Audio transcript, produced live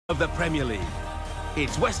of the Premier League.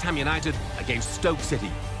 It's West Ham United against Stoke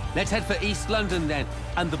City. Let's head for East London then,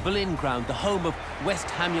 and the Boleyn Ground, the home of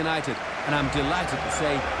West Ham United. And I'm delighted to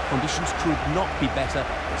say conditions could not be better.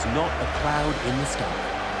 There's not a cloud in the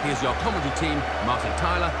sky. Here's your commentary team, Martin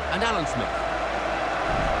Tyler and Alan Smith.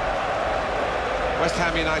 West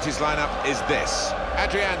Ham United's lineup is this.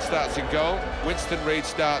 Adrian starts in goal. Winston Reid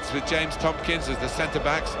starts with James Tompkins as the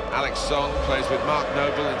centre-backs. Alex Song plays with Mark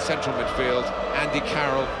Noble in central midfield. Andy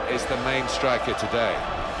Carroll is the main striker today.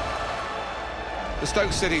 The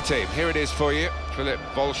Stoke City team, here it is for you. Philip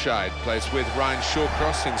Volscheid plays with Ryan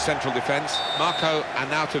Shawcross in central defence. Marko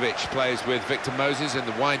Arnautovic plays with Victor Moses in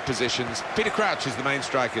the wide positions. Peter Crouch is the main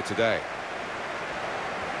striker today.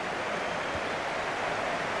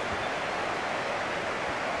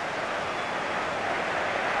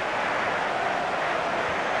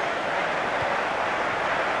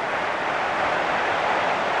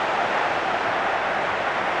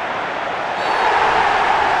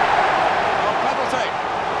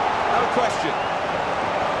 Question.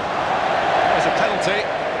 There's a penalty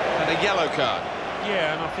and a yellow card.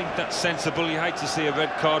 Yeah, and I think that's sensible. You hate to see a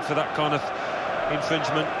red card for that kind of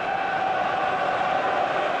infringement.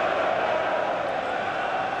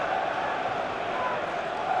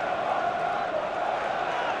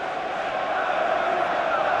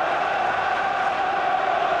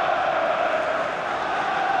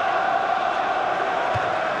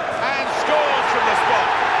 And scores from the spot.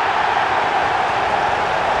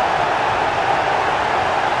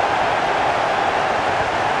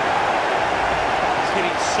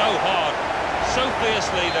 So hard, so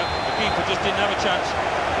fiercely that the keeper just didn't have a chance.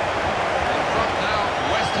 In front now,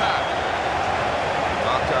 West Ham.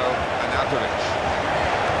 Marko Arnautovic.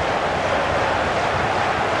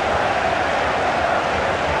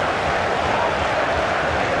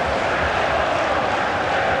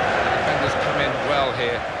 Defenders come in well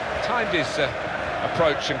here. Timed his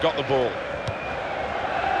approach and got the ball.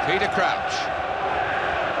 Peter Crouch.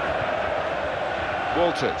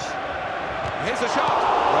 Walters. Here's a shot.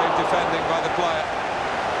 Brave defending by the player.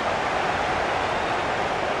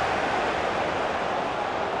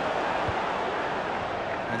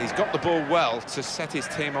 And he's got the ball well to set his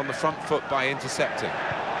team on the front foot by intercepting.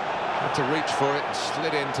 Had to reach for it and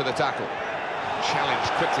slid into the tackle.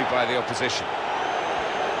 Challenged quickly by the opposition.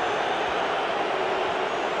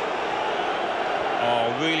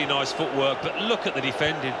 Oh, really nice footwork, but look at the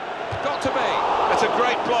defending. Got to be. That's a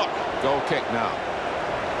great block. Goal kick now.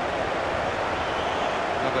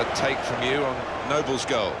 Another take from you on Noble's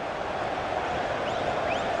goal.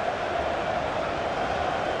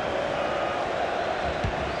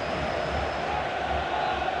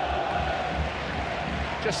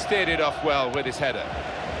 Just steered it off well with his header.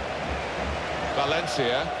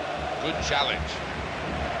 Valencia, good challenge.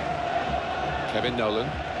 Kevin Nolan.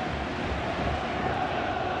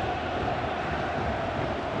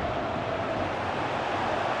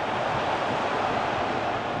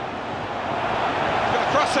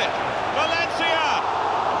 Cross it, Valencia!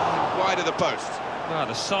 Wide of the post. Well,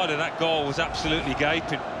 the side of that goal was absolutely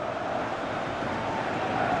gaping.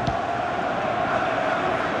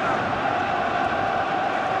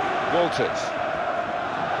 Walters.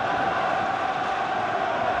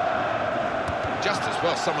 Just as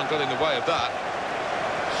well someone got in the way of that.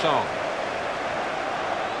 Song.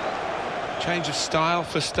 Change of style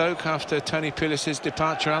for Stoke after Tony Pulis's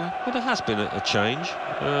departure, Alan? Well, there has been a change.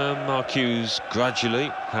 Marcus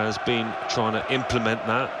gradually has been trying to implement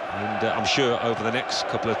that, and I'm sure over the next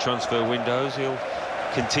couple of transfer windows he'll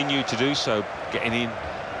continue to do so, getting in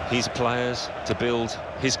his players to build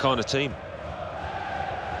his kind of team.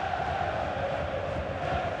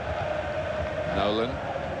 Nolan,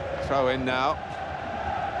 throw in now.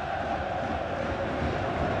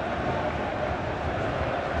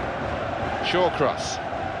 Shawcross.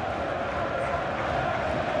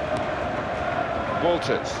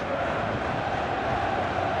 Walters.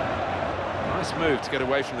 Nice move to get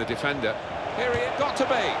away from the defender. Here he got to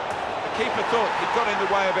be. The keeper thought he'd got in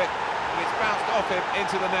the way of it, and it's bounced off him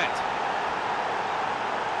into the net.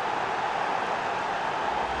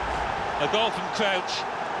 A goal from Crouch,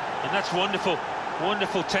 and that's wonderful.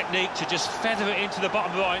 Wonderful technique to just feather it into the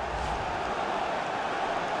bottom right.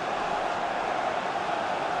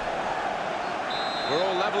 We're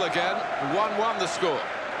all level again. 1-1 the score.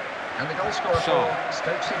 And the goal scorer for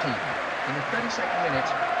Stoke City in the 32nd minute,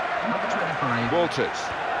 number 25. Walters.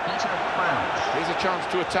 Peter Crouch. Here's a chance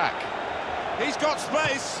to attack. He's got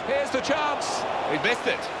space. Here's the chance. He missed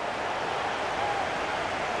it.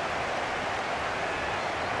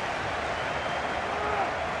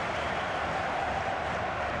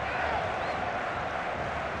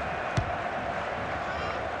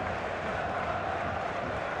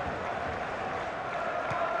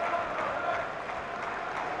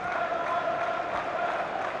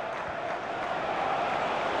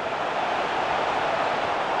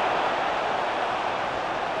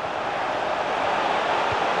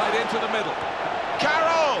 to the middle.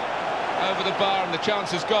 Carroll! Over the bar and the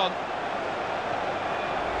chance is gone.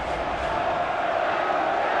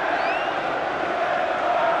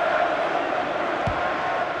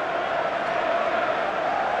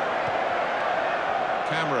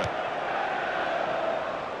 Cameron.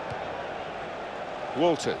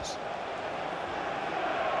 Walters.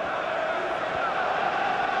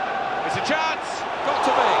 It's a chance! Got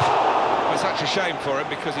to be! It's such a shame for him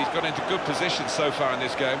because he's got into good position so far in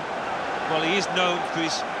this game. Well, he is known for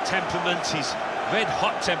his temperament, his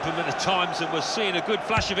red-hot temperament at times, and we're seeing a good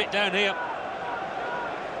flash of it down here.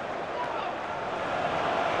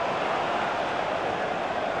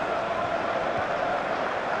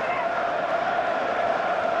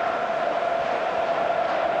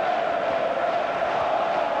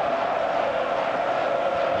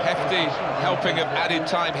 Hefty helping of added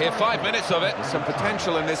time here, 5 minutes of it. There's some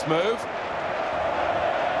potential in this move.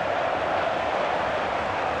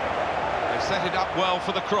 They've set it up well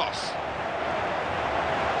for the cross.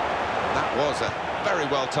 And that was a very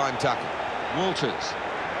well-timed tackle. Walters.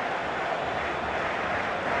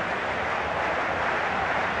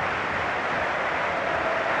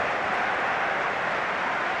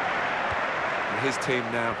 And his team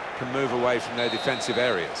now can move away from their defensive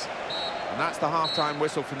areas. And that's the half-time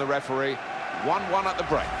whistle from the referee. 1-1 at the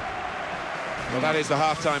break. Well, that is the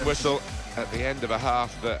half-time whistle at the end of a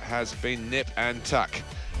half that has been nip and tuck.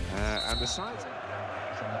 And the sides...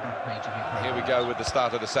 Here we go with the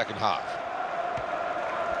start of the second half.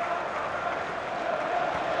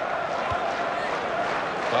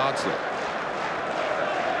 Bardsley.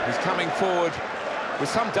 He's coming forward with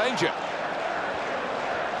some danger.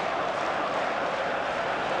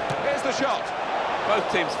 Here's the shot.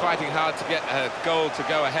 Both teams fighting hard to get a goal to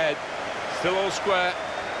go ahead. Still all square.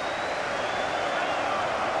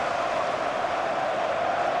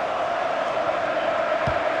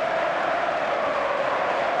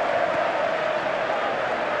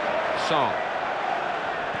 Song.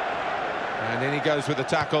 And in he goes with the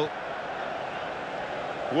tackle.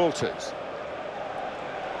 Walters.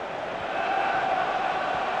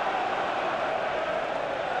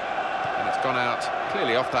 And it's gone out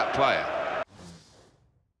clearly off that player.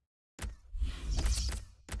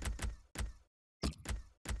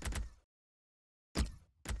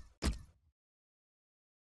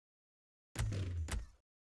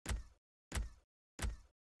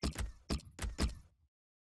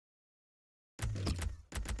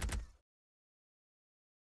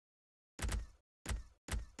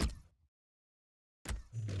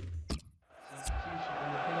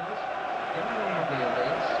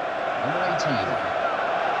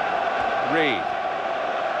 Reed.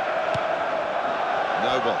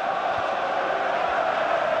 Noble.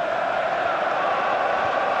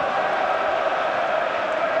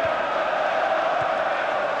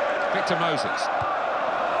 Victor Moses.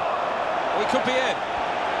 We could be in.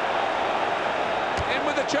 In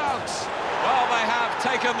with a chance. Well, they have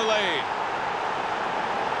taken the lead.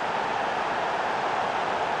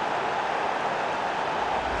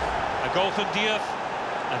 A goal from Diouf,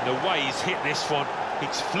 and the way he's hit this one.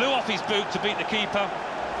 It flew off his boot to beat the keeper.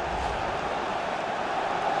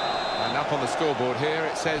 And up on the scoreboard here,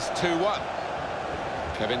 it says 2-1.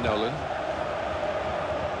 Kevin Nolan.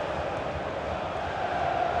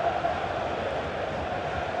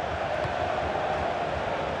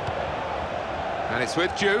 And it's with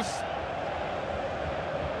Diouf.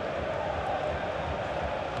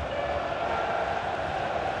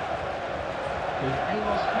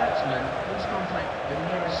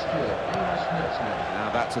 Now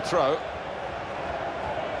that's a throw.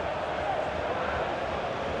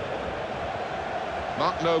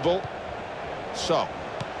 Mark Noble. Song.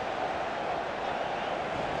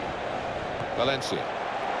 Valencia.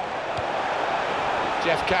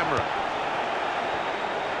 Jeff Cameron.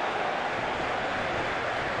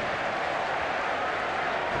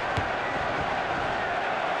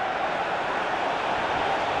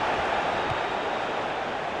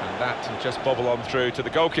 That will just bobble on through to the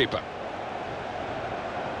goalkeeper.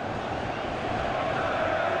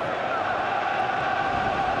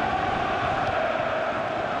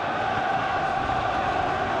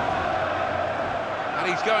 And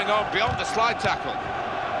he's going on beyond the slide tackle.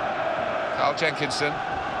 Carl Jenkinson,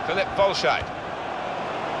 Philip Bolscheid.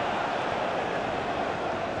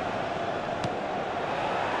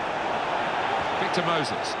 Victor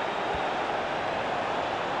Moses.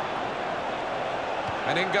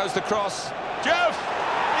 And in goes the cross. Diouf!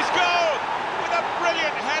 He's gone! With a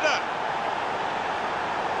brilliant header!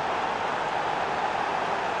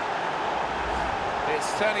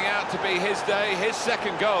 It's turning out to be his day, his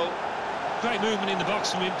second goal. Great movement in the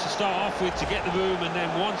box from him to start off with, to get the room, and then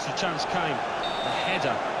once the chance came, the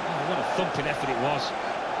header. Oh, what a thumping effort it was.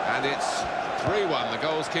 And it's 3-1. The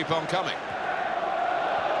goals keep on coming.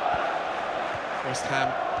 West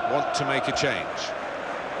Ham want to make a change.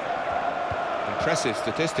 Impressive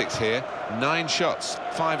statistics here. 9 shots,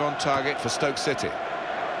 5 on target for Stoke City.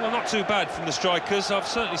 Well, not too bad from the strikers. I've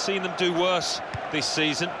certainly seen them do worse this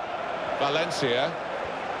season. Valencia.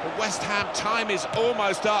 But West Ham time is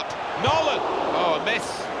almost up. Nolan! Oh, a miss.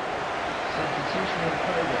 Substitution in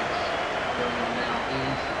progress. Going on now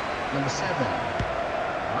is number 7,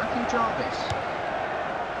 Matthew Jarvis.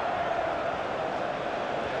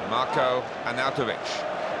 Marko Arnautovic.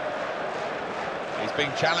 He's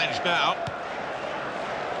being challenged now.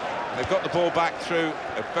 They've got the ball back through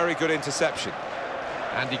a very good interception.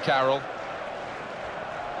 Andy Carroll.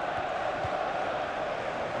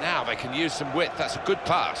 Now they can use some width. That's a good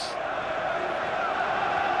pass.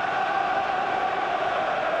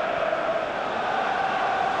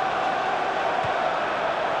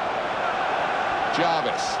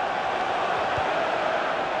 Jarvis.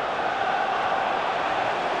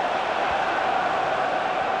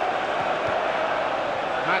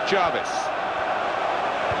 Matt Jarvis.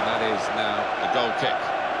 And that is now a goal kick.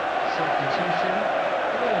 Substitution.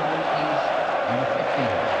 Is number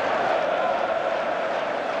 15.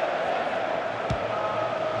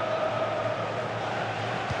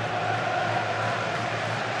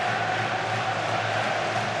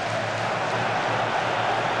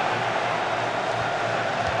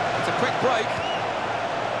 Quick break.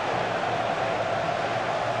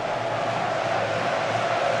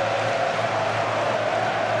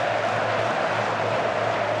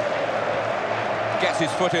 Gets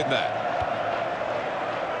his foot in there.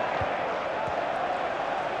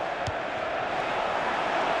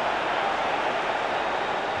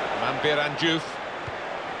 Manbir Anjouf.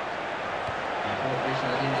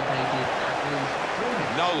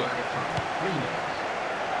 Nolan.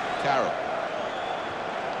 Carroll.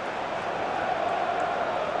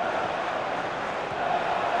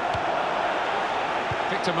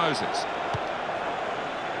 Victor Moses.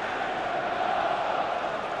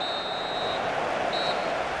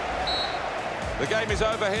 The game is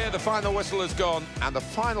over here, the final whistle has gone, and the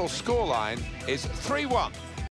final scoreline is 3-1.